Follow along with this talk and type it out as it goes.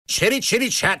Chitty, chitty,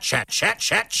 chat, chat, chat,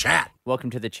 chat, chat. Welcome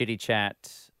to the Chitty Chat.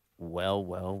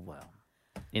 Well.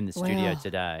 In the studio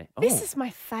today. This is my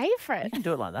You favourite. can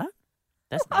do it like that.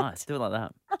 That's nice. Do it like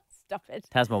that. Stop it.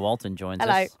 Tasma Walton joins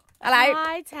Hello. us. Hello.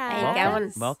 Hi, Tam. How you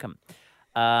going? Welcome.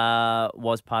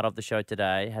 Was part of the show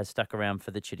today, has stuck around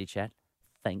for the Chitty Chat.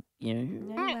 Thank you.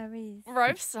 No worries.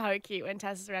 Rove's so cute when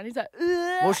Taz is around. He's like,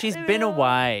 Well, she's been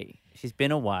away.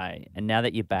 And now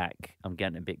that you're back, I'm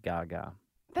getting a bit gaga.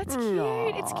 That's cute.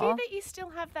 It's cute that you still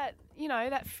have that,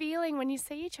 that feeling when you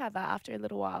see each other after a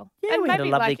little while. Yeah, And we had a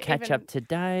maybe, lovely like, catch-up even-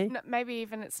 today. No, maybe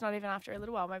even it's not even after a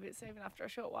little while. Maybe it's even after a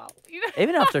short while.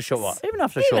 Even after a short while. Even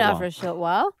after a short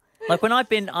while. Like when I've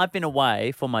been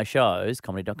away for my shows,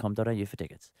 comedy.com.au for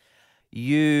tickets.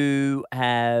 It's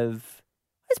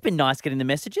been nice getting the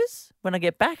messages when I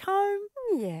get back home.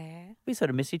 Yeah. We sort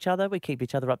of miss each other. We keep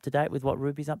each other up to date with what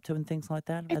Ruby's up to and things like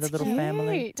that. It's As a little cute.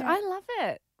 family. I love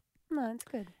it. No, it's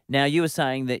good. Now, you were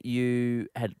saying that you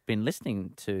had been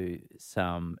listening to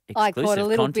some I caught a exclusive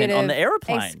little content bit on of the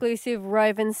aeroplane. exclusive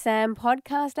Rove and Sam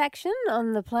podcast action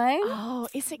on the plane, Oh,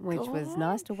 is it which was good?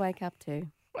 nice to wake up to.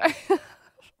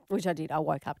 Which I did. I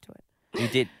woke up to it. You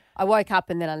did. I woke up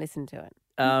and then I listened to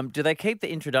it. Do they keep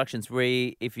the introductions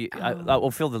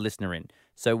I'll fill the listener in.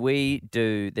 So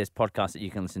there's podcasts that you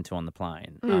can listen to on the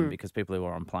plane because people who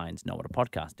are on planes know what a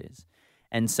podcast is.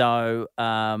 And so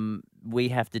we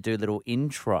have to do little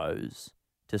intros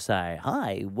to say,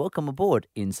 hi, welcome aboard,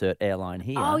 insert airline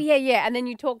here. Oh, yeah. And then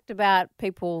you talked about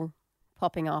people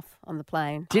popping off on the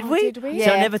plane. Did we? did we?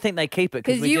 So I Yeah. never think they keep it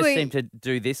because 'Cause we you just were- seem to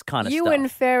do this kind of You stuff. were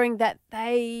inferring that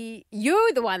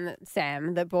you're the one,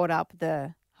 Sam, that brought up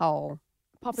the whole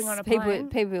Popping on a people, plane.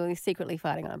 people secretly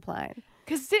fighting on a plane.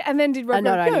 And then did Rove I'm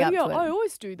not go, owning up to it. I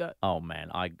always do that. Oh, man,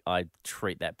 I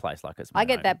treat that place like it's my I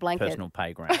get own that blanket. personal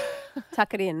playground.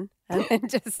 Tuck it in and then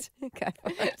just go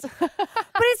for it. But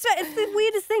it's the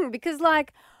weirdest thing because,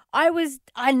 like,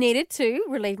 I needed to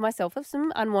relieve myself of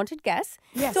some unwanted gas.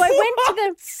 Yes. So I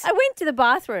went to the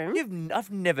bathroom.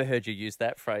 I've never heard you use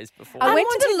that phrase before. I went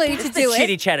to the loo to It's do the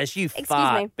Chitty it. Chatters, you Excuse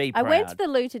fart. me. Be I proud. went to the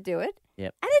loo to do it.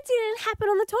 Yep. And it didn't happen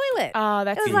on the toilet. Oh,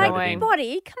 that's It was annoying. like,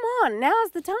 body, come on,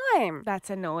 now's the time. That's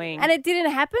annoying. And it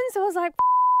didn't happen, so I was like,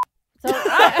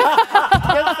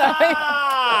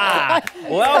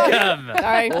 Welcome.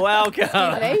 Sorry. Welcome.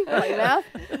 Excuse me, got your mouth.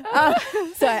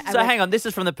 So hang on, this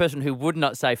is from the person who would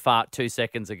not say fart 2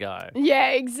 seconds ago. yeah,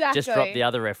 exactly. Just drop the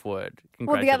other F word.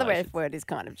 Well, the other Congratulations. F word is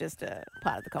kind of just a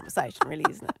part of the conversation, really,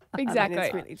 isn't it? I mean, Exactly.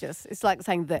 it's really it's like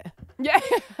saying the. Yeah.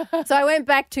 So I went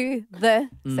back to the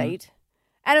seat.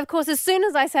 And of course, as soon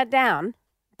as I sat down,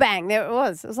 bang, there it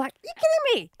was. I was like, you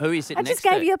kidding me? Who are you sitting I just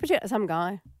next gave to? you opportunity. Some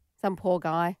guy, some poor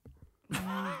guy.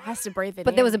 Has to breathe it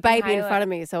But there in, was a baby in inhale front it. of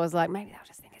me, so I was like, maybe they'll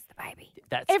just think it's the baby.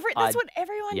 That's That's what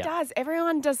everyone yeah. does.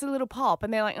 Everyone does a little pop,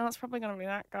 and they're like, "Oh, it's probably going to be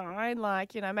that guy."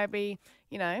 Like, maybe,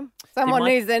 Someone my-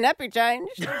 needs their nappy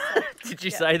changed. Did you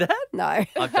say that? No.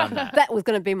 I've done that. That was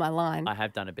going to be my line. I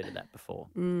have done a bit of that before.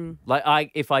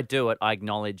 Like, if I do it, I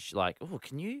acknowledge, like, oh,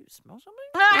 can you smell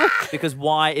something? Because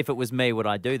why, if it was me, would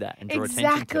I do that and draw attention to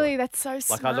exactly. it? That's so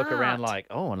smart. Like, I look around like,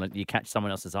 oh, and you catch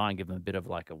someone else's eye and give them a bit of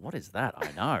like, what is that? I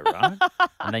know, right?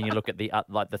 And then you look at the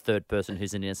third person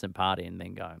who's an innocent party and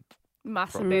then go,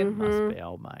 must have probably been. must be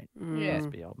old mate. Yeah.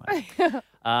 Must be old mate.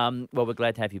 Well, we're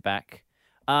glad to have you back.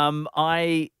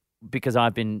 Because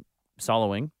I've been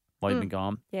soloing while you've been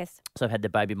gone. Yes. So I've had the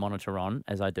baby monitor on,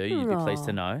 as I do. You'd be pleased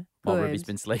to know, while good. Ruby's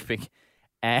been sleeping.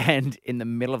 And in the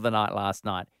middle of the night last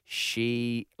night,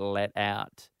 she let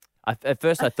out. At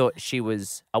first, I thought she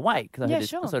was awake because I Yeah, heard this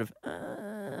sure. sort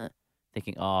of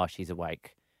thinking, "Oh, she's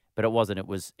awake," but it wasn't. It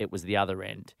was the other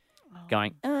end,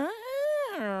 going.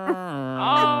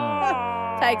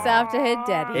 Takes after her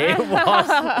daddy.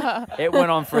 It went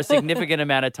on for a significant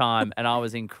amount of time, and I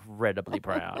was incredibly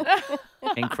proud.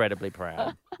 Incredibly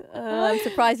proud. I'm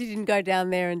surprised you didn't go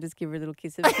down there and just give her a little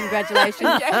kiss of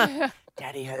congratulations.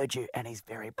 Daddy heard you, and he's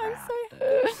very proud.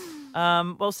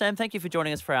 Well, Sam, thank you for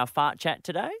joining us for our fart chat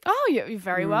today. Oh, you're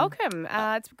very welcome.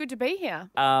 It's good to be here.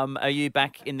 Are you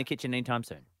back in the kitchen anytime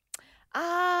soon?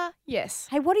 Yes.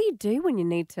 Hey, what do you do when you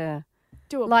need to,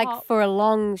 Do a like, pop. for a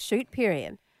long shoot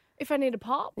period? If I need a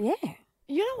pop. Yeah.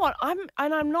 You know what?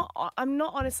 I'm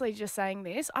not honestly just saying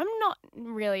this. I'm not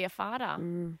really a farter.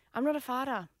 I'm not a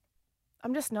farter.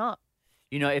 I'm just not.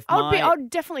 You know, if I'd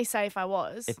definitely say if I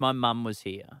was. if my mum was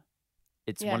here,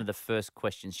 it's Yeah. one of the first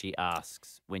questions she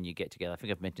asks when you get together. I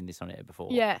think I've mentioned this on air before.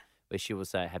 Yeah. Where she will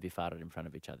say, "Have you farted in front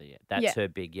of each other yet?" That's Yeah. her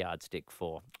big yardstick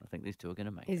for. I think these two are going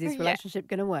to make it. Is this Yeah. relationship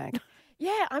going to work?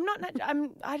 Yeah, I'm not.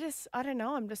 I don't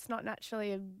know. I'm just not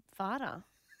naturally a farter.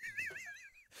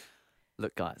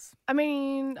 Look, guys. I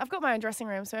mean, I've got my own dressing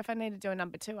room, so if I need to do a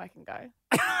number 2, I can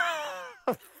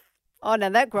go. Oh, no,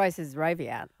 that grosses Rovey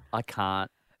out. I can't.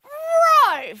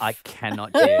 Rove! I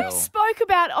cannot You deal. spoke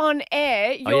about on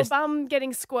air your yes. bum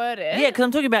getting squirted. Yeah, because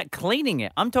I'm talking about cleaning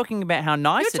it. I'm talking about how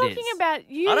nice You're it is. talking about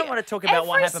you. I don't want to talk about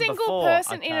what happened Every single before.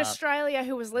 person I in can't. Australia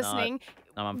who was listening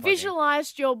No, I'm unplugging.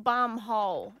 visualized your bum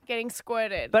hole getting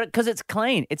squirted. But because it's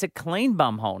clean. It's a clean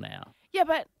bum hole now. yeah,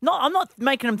 but No, I'm not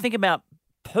making them think about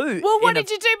poo. well, what did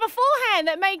you do beforehand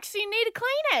that makes you need to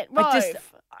clean it,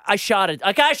 Rove? I sharted.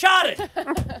 Okay, I sharted.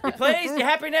 You please? You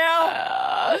happy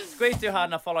now? Squeeze too hard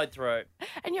and I followed through.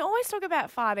 And you always talk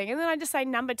about farting, and then I just say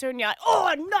number 2, and you're like,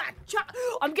 oh, no,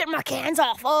 I'm getting my cans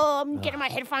off. Oh, I'm getting my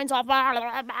headphones off. Blah,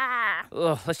 blah, blah.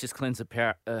 Ugh, let's just cleanse the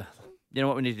you know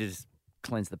what? We need to just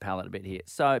cleanse the palate a bit here.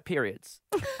 So, periods.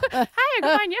 Hey, I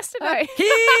got mine yesterday.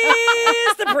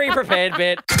 Here's the pre-prepared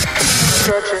bit.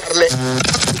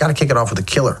 You gotta kick it off with a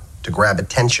killer to grab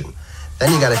attention.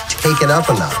 Then you gotta take it up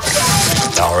a notch.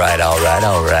 All right.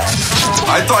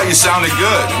 I thought you sounded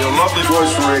good. You're a lovely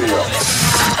voice for radio.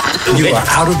 You are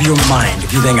out of your mind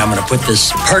if you think I'm going to put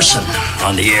this person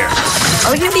on the air.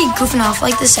 Are we going to be goofing off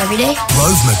like this every day?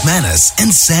 Rove McManus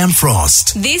and Sam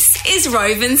Frost. This is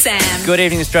Rove and Sam. Good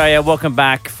evening, Australia. Welcome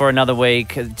back for another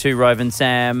week to Rove and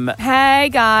Sam. Hey,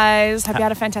 guys. Hope you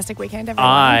had a fantastic weekend, everyone.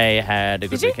 I had a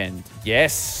good Did you? weekend.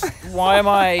 Yes. Why am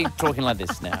I talking like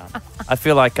this now? I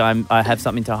feel like I have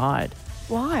something to hide.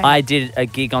 Why? I did a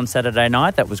gig on Saturday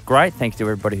night. That was great. Thanks to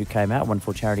everybody who came out.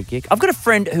 Wonderful charity gig. I've got a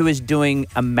friend who is doing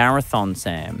a marathon,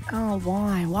 Sam. Oh,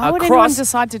 why? Why would Across- anyone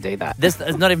decide to do that? This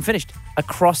is not even finished.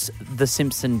 Across the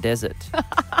Simpson Desert.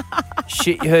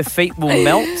 Her feet will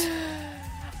melt.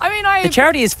 I mean, The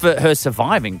charity is for her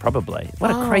surviving, probably.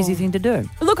 What a crazy thing to do.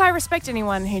 Look, I respect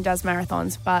anyone who does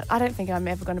marathons, but I don't think I'm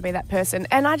ever going to be that person.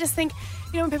 And I just think,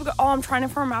 when people go, oh, I'm training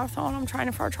for a marathon, I'm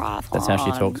training for a triathlon. That's how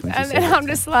she talks when she and says it. I'm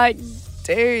just like,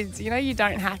 dudes, you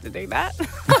don't have to do that.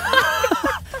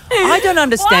 I don't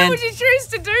understand. Why would you choose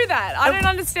to do that? I don't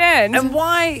understand. And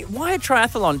why a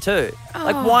triathlon too?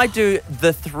 Like, why do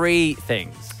the 3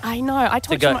 things? I know. I To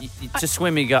told go you. to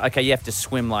swim, you go, okay, you have to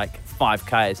swim like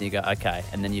 5Ks, and you go, okay,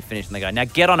 and then you finish, and they go, now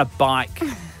get on a bike.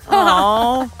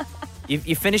 Oh,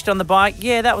 you finished on the bike?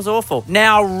 Yeah, that was awful.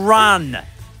 Now run.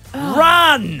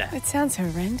 Run! It sounds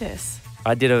horrendous.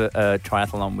 I did a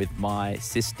triathlon with my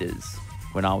sisters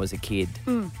when I was a kid,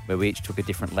 where we each took a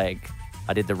different leg.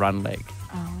 I did the run leg.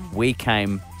 We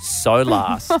came so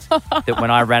last that when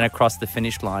I ran across the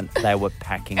finish line, they were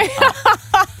packing up.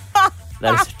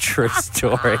 That is a true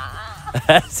story.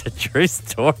 That's a true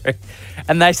story.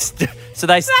 And they were That's the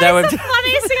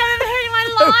funniest thing I've ever heard in my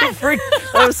life.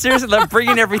 they were seriously like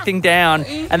bringing everything down,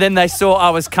 and then they saw I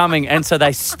was coming, and so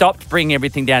they stopped bringing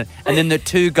everything down. And then the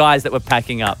 2 guys that were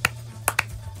packing up.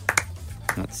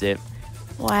 That's it.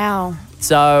 Wow.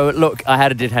 So, look, I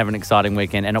did have an exciting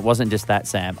weekend, and it wasn't just that,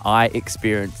 Sam. I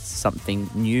experienced something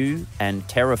new and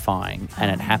terrifying,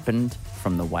 and it happened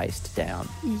from the waist down.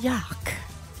 Yuck.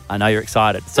 I know you're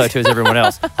excited. So too is everyone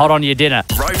else. Hold on to your dinner.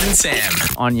 Rove and Sam.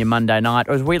 On your Monday night,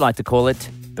 or as we like to call it,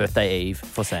 birthday eve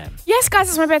for Sam. Yes, guys,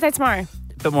 it's my birthday tomorrow.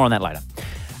 But more on that later.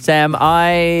 Sam,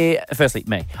 firstly,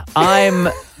 me. I'm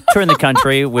touring the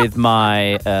country with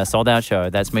my sold-out show.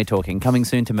 That's me talking. Coming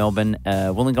soon to Melbourne,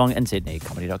 Wollongong and Sydney.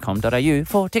 Comedy.com.au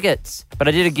for tickets. But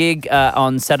I did a gig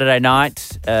on Saturday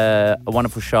night, a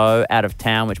wonderful show out of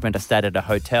town, which meant I stayed at a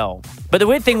hotel. But the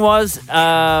weird thing was, when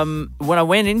I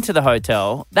went into the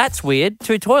hotel, that's weird.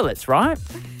 2 toilets, right?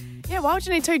 Yeah, why would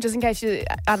you need 2? Just in case you,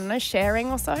 I don't know,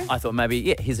 sharing or so? I thought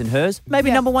maybe, his and hers.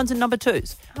 Maybe number 1s and number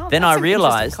 2s. Oh, then that's I an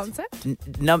realised interesting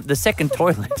the second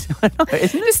toilet. I know,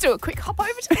 isn't it? Just do a quick hop over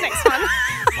to the next one.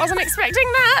 Wasn't expecting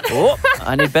that. Oh,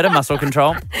 I need better muscle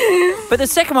control. But the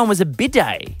second one was a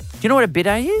bidet. Do you know what a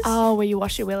bidet is? Oh, where you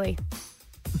wash your willy.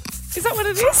 Is that what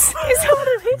it is? Is that what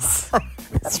it is?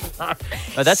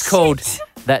 Oh,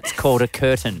 that's called a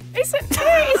curtain. Isn't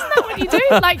that what you do?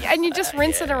 Like, and you just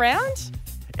rinse it around?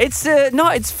 It's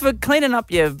it's for cleaning up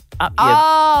your Oh,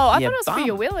 I your thought it was for bum.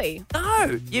 your willy.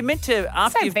 No, you're meant to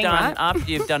after Same you've thing, done right?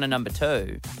 after you've done a number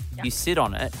 2, you sit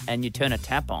on it and you turn a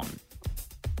tap on,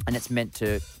 and it's meant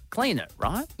to clean it,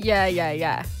 right?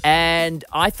 Yeah. And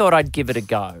I thought I'd give it a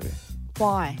go.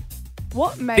 Why?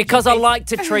 What made Because you I think- like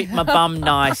to treat my bum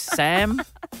nice, Sam.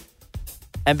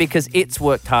 And because it's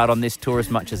worked hard on this tour as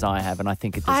much as I have, and I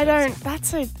think it deserves I don't. it.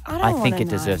 That's a. I don't. I think wanna it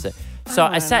know. deserves it. So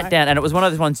I sat down, and it was one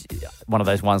of those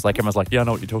ones like everyone's like, yeah, I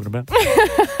know what you're talking about.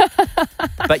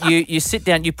 But you sit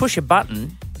down, you push a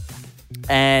button,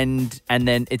 and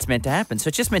then it's meant to happen. So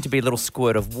it's just meant to be a little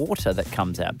squirt of water that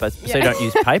comes out, but so you don't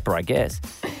use paper, I guess.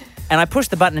 And I pushed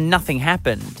the button and nothing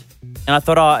happened. And I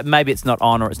thought, oh, maybe it's not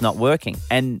on or it's not working.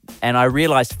 And I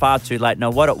realised far too late, no,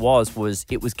 what it was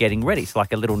it was getting ready. So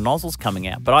like a little nozzle's coming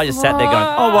out. But I just sat there going,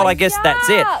 oh, well, I guess that's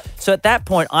it. So at that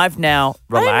point, I've now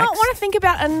relaxed. I do not want to think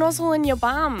about a nozzle in your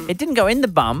bum. It didn't go in the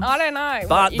bum. I don't know.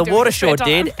 But the water sure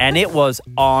did, and it was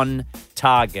on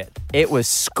target. It was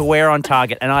square on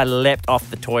target, and I leapt off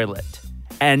the toilet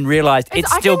and realised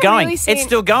it's still going. Really it's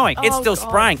still going. It's still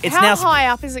spraying. It's How now high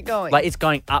up is it going? Like it's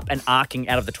going up and arcing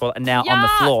out of the toilet and now on the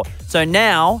floor. So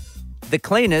now the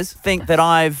cleaners think that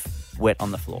I've wet on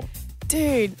the floor.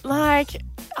 Dude, like,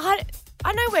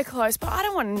 I know we're close, but I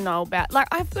don't want to know about. Like,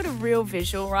 I've got a real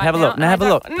visual right now. Have a look. Now have a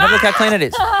look. No. Have a look how clean it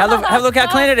is. Have a look how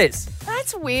clean it is.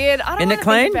 That's weird. I don't Isn't want it to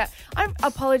clean? think about. I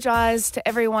apologise to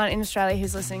everyone in Australia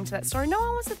who's listening to that story. No one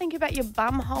wants to think about your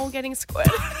bum hole getting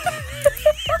squirted.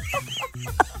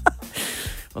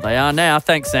 Well, they are now.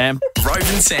 Thanks, Sam. Rove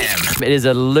and Sam. It is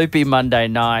a loopy Monday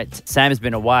night. Sam has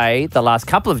been away the last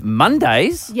couple of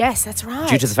Mondays Yes, that's right.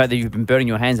 due to the fact that you've been burning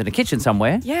your hands in a kitchen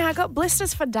somewhere, Yeah, I got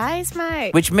blisters for days,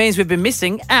 mate. which means we've been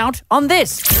missing out on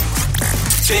this.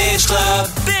 Binge Club.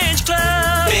 Binge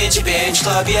Club. Binge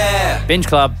Club, yeah. Binge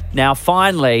Club. Now,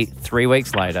 finally, 3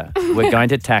 weeks later, we're going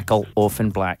to tackle Orphan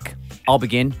Black. I'll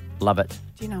begin. Love it.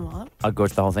 Do you know what? I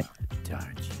gorged the whole thing. Don't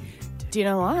Do you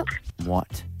know what? you?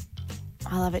 What?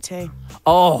 I love it too.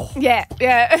 Oh. Yeah.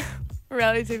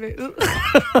 Reality TV.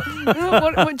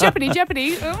 what, Jeopardy.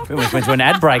 We went to an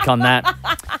ad break on that.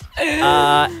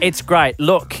 It's great.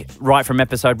 Look, right from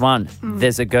episode 1,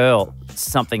 there's a girl.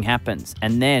 Something happens.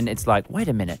 And then it's like, wait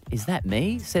a minute, is that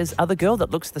me? Says other girl that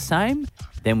looks the same.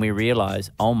 Then we realise,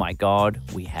 oh my God,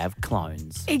 we have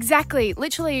clones. Exactly.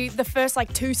 Literally the first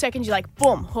 2 seconds, you're like,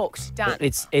 boom, hooked, done.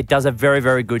 It does a very,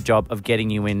 very good job of getting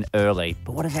you in early.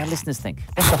 But what does our listeners think?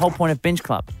 That's the whole point of Binge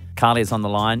Club. Carly is on the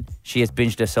line. She has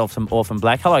binged herself some Orphan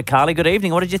Black. Hello, Carly. Good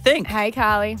evening. What did you think? Hey,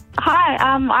 Carly. Hi,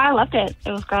 I loved it.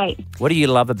 It was great. What do you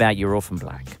love about your Orphan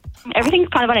Black? Everything's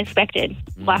kind of unexpected.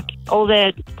 Like, all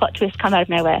the plot twists come out of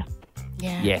nowhere.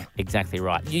 Yeah, exactly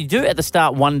right. You do at the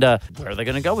start wonder, where are they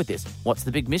going to go with this? What's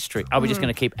the big mystery? Are we just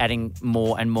going to keep adding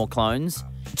more and more clones?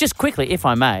 Just quickly, if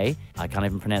I may, I can't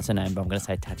even pronounce her name, but I'm going to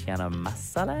say Tatiana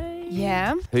Maslany.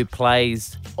 Yeah. Who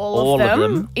plays All of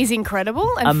them is incredible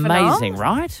and amazing, phenomenal.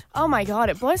 right? Oh, my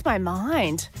God. It blows my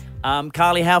mind.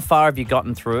 Carly, how far have you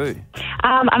gotten through?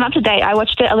 I'm up to date. I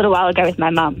watched it a little while ago with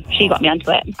my mum. She got me onto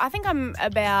it. I think I'm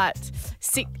about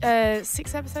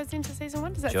six episodes into season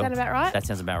 1. Does that sound about right? That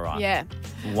sounds about right. Yeah.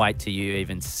 Wait till you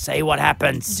even see what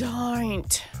happens.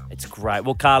 Don't. It's great.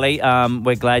 Well, Carly,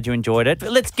 we're glad you enjoyed it.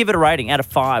 But let's give it a rating out of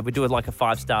 5. We do it like a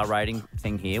 5-star rating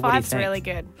thing here. What do you 5's think? really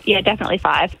good. Yeah, definitely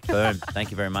 5. Boom.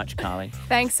 Thank you very much, Carly.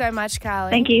 Thanks so much,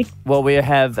 Carly. Thank you. Well, we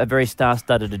have a very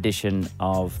star-studded edition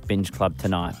of Binge Club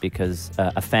tonight because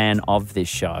a fan of this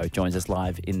show joins us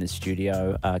live in the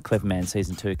studio. Clever Man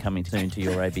Season 2 coming soon to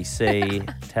your ABC.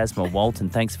 Tasma Walton,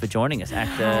 thanks for joining us.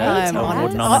 Actor, I'm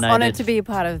award-nominated. honoured to be a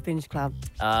part of Binge Club.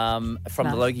 From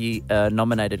the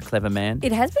Logie-nominated Clever Man.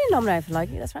 It has been nominated for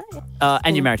Logie, that's right. Yeah.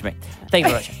 And you're married to me. Thank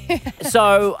you very much.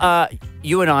 So,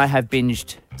 you and I have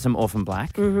binged some Orphan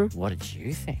Black. Mm-hmm. What did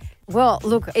you think? Well,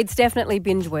 look, it's definitely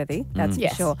binge-worthy, that's for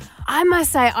Yes. sure. I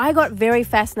must say, I got very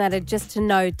fascinated just to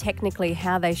know technically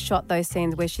how they shot those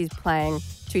scenes where she's playing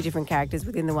 2 different characters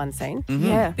within the one scene. Mm-hmm.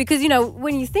 Yeah. Because,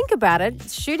 when you think about it,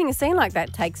 shooting a scene like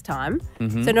that takes time.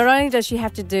 Mm-hmm. So not only does she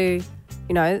have to do,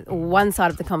 one side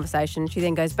of the conversation, she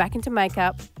then goes back into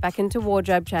makeup, back into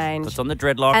wardrobe change. Puts on the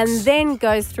dreadlocks. And then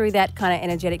goes through that kind of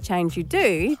energetic change you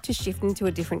do to shift into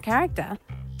a different character.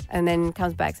 And then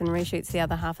comes back and reshoots the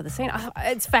other half of the scene.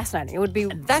 It's fascinating. It would be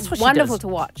wonderful to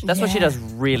watch. That's what she does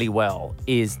really well,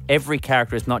 is every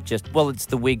character is not just, it's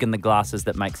the wig and the glasses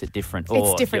that makes it different.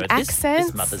 It's different accents.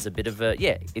 This mother's a bit of a,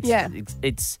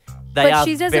 it's they But are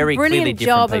she does very a brilliant clearly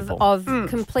job different people. of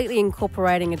completely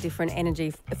incorporating a different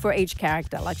energy for each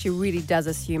character. Like, she really does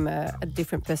assume a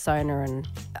different persona, and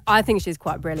I think she's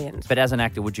quite brilliant. But as an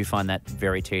actor, would you find that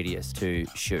very tedious to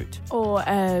shoot? Or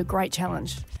a great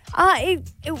challenge.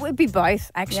 It would be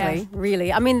both, actually,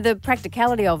 really. I mean, the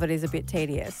practicality of it is a bit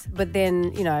tedious, but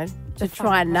then, to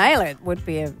try and nail it would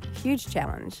be a huge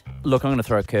challenge. Look, I'm going to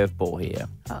throw a curveball here.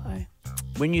 Uh-oh.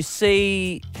 When you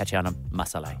see Catchup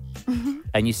Maslany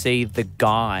and you see the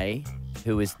guy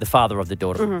who is the father of the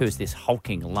daughter, who is this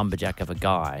hulking lumberjack of a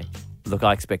guy, look,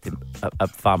 I expected a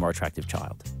far more attractive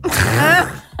child.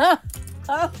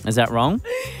 Is that wrong?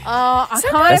 I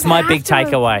That's my big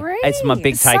takeaway. agree. It's my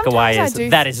big Sometimes takeaway I is do-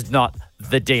 that is not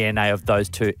the DNA of those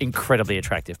two incredibly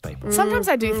attractive people. Sometimes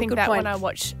I do think good that point. when I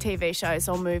watch TV shows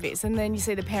or movies, and then you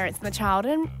see the parents and the child,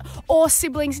 or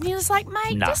siblings, and you're just like,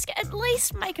 mate, No. just at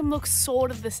least make them look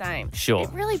sort of the same. Sure.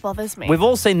 It really bothers me. We've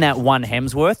all seen that one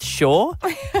Hemsworth, sure,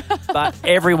 but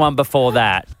everyone before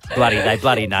that, they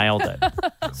bloody nailed it.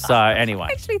 So anyway,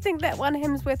 I actually think that one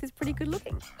Hemsworth is pretty good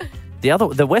looking. the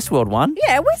Westworld one,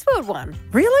 Yeah, Westworld one.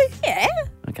 really? Yeah.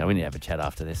 Okay, we need to have a chat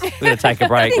after this. We're going to take a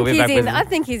break. We'll be back with I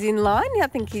think he's in line. I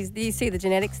think you see the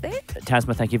genetics there.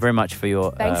 Tasma. Thank you very much for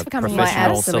your Thanks for coming. professional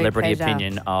My absolute celebrity pleasure.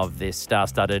 opinion of this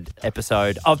star-studded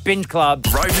episode of Binge Club.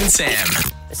 Rove and Sam.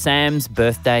 Sam's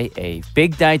birthday eve.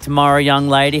 Big day tomorrow, young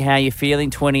lady. How you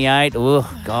feeling? 28? Oh,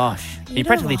 gosh. You're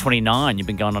practically 29. You've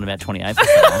been going on about 28 for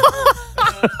so long.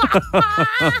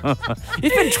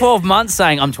 You've been 12 months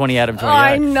saying, I'm 28, I'm 28.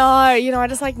 I know. You know, I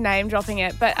just like name dropping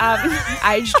it, but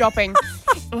age dropping.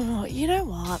 Oh, you know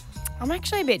what? I'm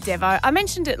actually a bit devo. I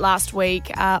mentioned it last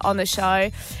week on the show,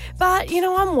 but, you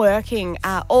know, I'm working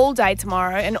all day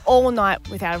tomorrow and all night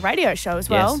with our radio show as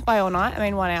well. Yes. By all night, I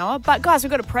mean 1 hour. But, guys,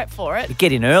 we've got to prep for it.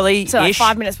 Get in early. So, like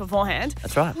 5 minutes beforehand.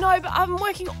 That's right. No, but I'm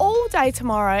working all day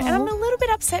tomorrow and I'm a little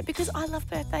bit upset because I love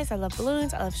birthdays, I love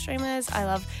balloons, I love streamers, I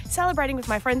love celebrating with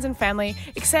my friends and family,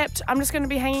 except I'm just going to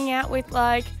be hanging out with,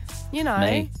 like, you know,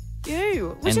 Me.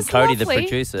 you, which And is Cody, lovely. the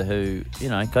producer, who, you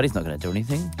know, Cody's not going to do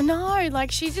anything. No,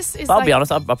 like she just is But I'll like, be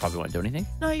honest, I probably won't do anything.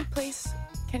 No, please.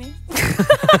 Can you?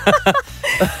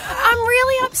 I'm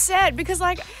really upset because,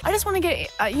 like, I just want to get,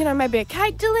 you know, maybe a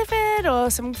cake delivered or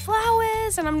some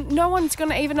flowers, and no one's going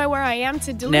to even know where I am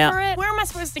to deliver it. Where am I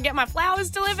supposed to get my flowers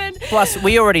delivered? Plus,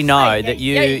 we already know Yeah, that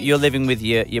yeah. you're living with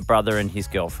your brother and his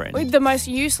girlfriend. With the most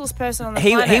useless person on the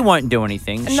planet. He won't do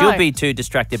anything. No. She'll be too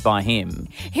distracted by him.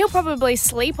 He'll probably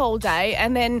sleep all day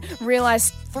and then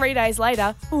realise 3 days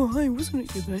later, oh, hey, wasn't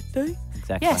it your birthday?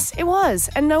 Exactly. Yes, it was.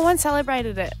 And no one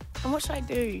celebrated it. And what should I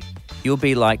do? You'll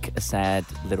be like a sad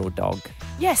little dog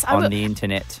Yes, I on will. the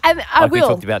internet. And I like we will.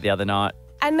 talked about the other night.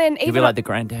 And then You'll even be like the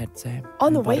granddad, Sam.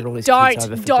 on the Invited week. all his kids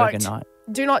over for burger Don't. night,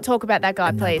 Do not talk about that guy,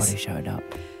 and please. nobody showed up.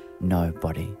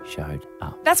 Nobody showed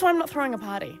up. That's why I'm not throwing a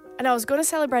party. And I was going to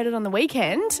celebrate it on the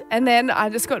weekend, and then I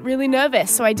just got really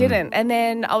nervous, so I didn't. And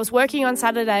then I was working on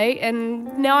Saturday,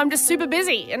 and now I'm just super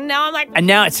busy. And now I'm like... And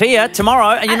now it's here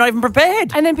tomorrow, and you're not even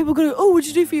prepared. And then people go, oh, what'd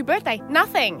you do for your birthday?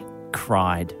 Nothing.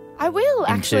 Cried I will,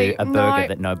 actually. into a burger No.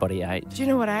 that nobody ate. Do you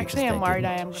know what? I actually because am they worried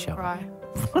I didn't am going to show cry.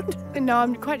 What? No,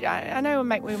 I'm quite... I know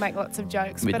we make lots of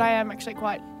jokes, We but do. I am actually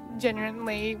quite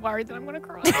genuinely worried that I'm going to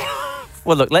cry.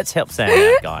 Well, look, let's help Sam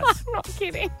out, guys. I'm not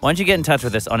kidding. Why don't you get in touch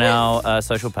with us on our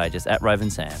social pages at Rove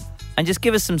and Sam and just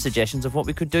give us some suggestions of what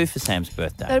we could do for Sam's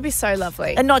birthday. That'd be so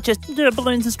lovely. And not just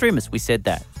balloons and streamers. We said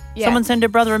that. Yeah. Someone send her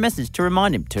brother a message to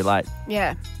remind him. Too late.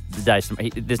 Yeah.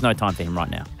 There's no time for him right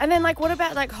now. And then, like, what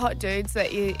about, like, hot dudes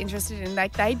that you're interested in?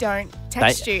 Like, they don't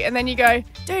text you. And then you go,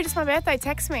 dude, it's my birthday.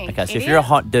 Text me. Okay, so if idiot." you're a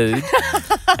hot dude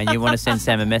and you want to send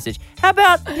Sam a message, how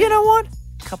about, you know what?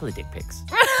 A couple of dick pics.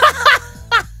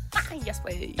 Yes,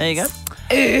 please. There you go.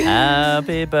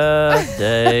 Happy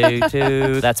birthday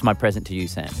to... That's my present to you,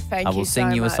 Sam. Thank I will you sing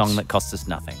so you a much. song that costs us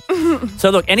nothing. So,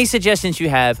 look, any suggestions you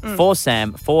have for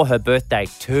Sam for her birthday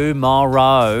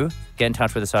tomorrow, get in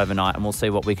touch with us overnight and we'll see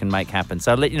what we can make happen.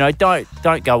 So,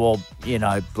 don't go all,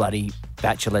 bloody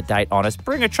bachelor date on us.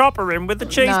 Bring a chopper in with the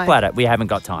cheese No. platter. We haven't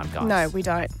got time, guys. No, we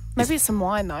don't. Maybe it's some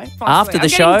wine, though. After the I'm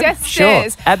show? getting death Sure,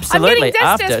 stares. absolutely, I'm getting death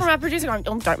after. stares from our producer going,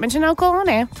 oh, don't mention alcohol on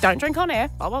air. Don't drink on air.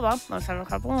 Blah, blah, blah. Let's have a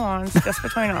couple of wines just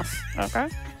between us. Okay?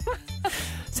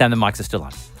 Sam, the mics are still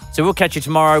on. So we'll catch you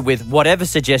tomorrow with whatever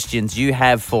suggestions you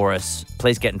have for us.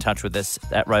 Please get in touch with us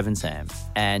at Rove and Sam.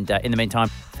 And in the meantime,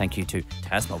 thank you to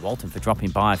Tasma Walton for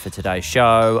dropping by for today's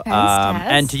show. Thanks, Taz.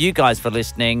 And to you guys for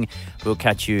listening. We'll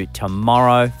catch you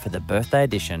tomorrow for the birthday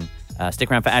edition.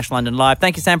 Stick around for Ash London Live.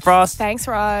 Thank you, Sam Frost. Thanks,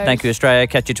 Rove. Thank you, Australia.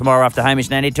 Catch you tomorrow after Hamish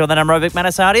and Andy. Till then, I'm Rovik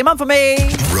Manasardi. Mum for me.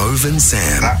 Rove and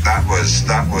Sam. That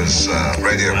was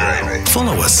radio gravy.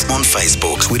 Follow us on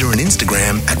Facebook, Twitter and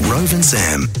Instagram at Rove and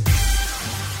Sam.